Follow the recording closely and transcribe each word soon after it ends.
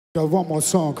Got one more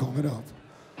song coming up,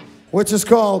 which is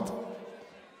called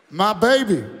My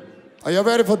Baby. Are you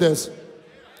ready for this?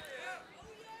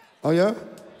 Oh yeah?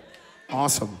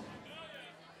 Awesome.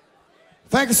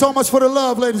 Thank you so much for the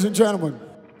love, ladies and gentlemen.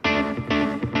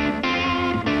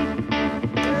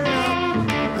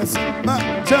 That's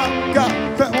my job,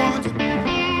 got that one.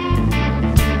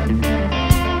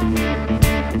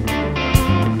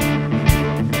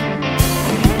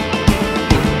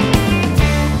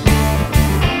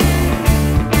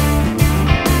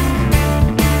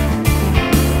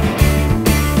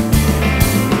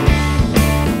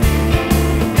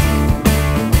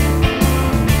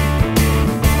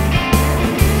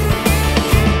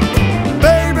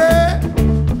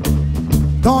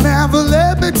 Don't ever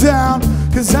let me down,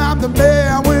 'cause I'm the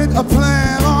man with a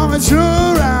plan, long as you're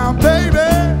around, baby.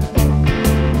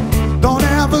 Don't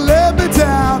ever let me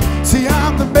down, see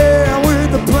I'm the man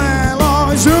with a plan,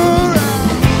 long as you're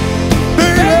around,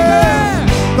 baby.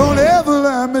 Don't ever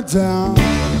let me down,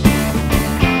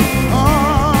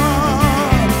 oh,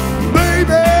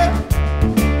 baby.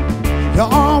 You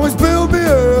always build me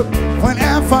up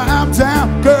whenever I'm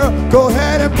down, girl. Go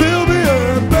ahead and build me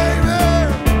up, baby.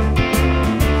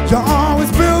 You always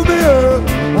build me up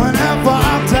whenever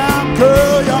I'm down,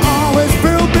 girl. You always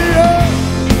build me up,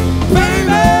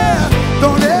 baby.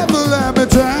 Don't ever let me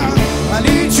down. I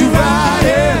need you right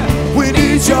here. We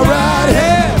need you right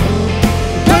here,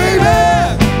 baby.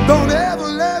 Don't ever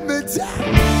let me down.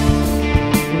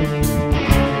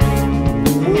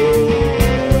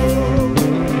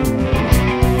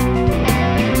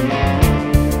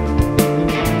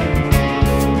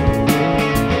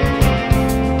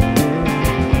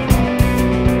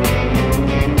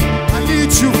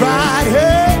 You right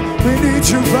here, we need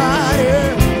you right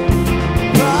here,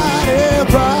 right here,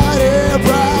 right here,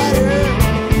 right here.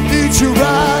 Need you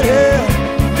right here,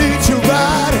 need you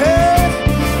right here.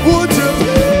 Would you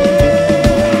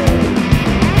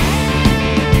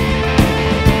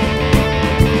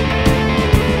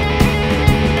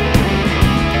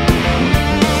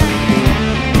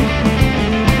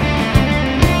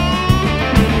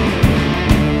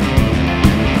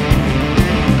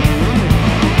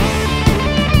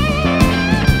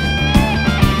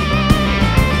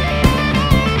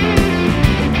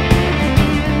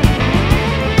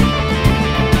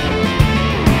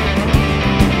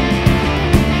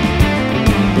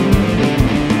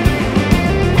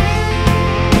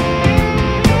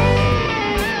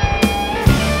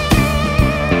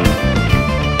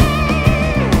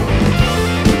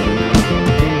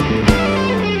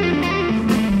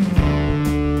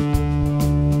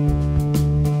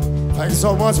Thank you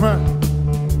so much, man.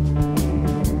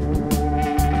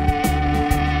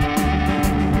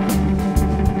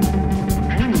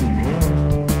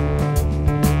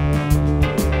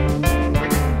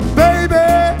 Baby,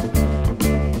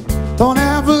 don't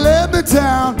ever let me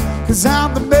down, 'cause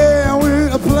I'm the man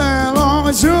with a plan, long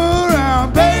as you're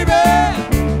around, baby.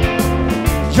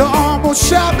 You almost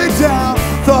shot me down,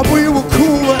 thought we were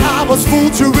cool, but I was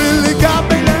fooled, you really got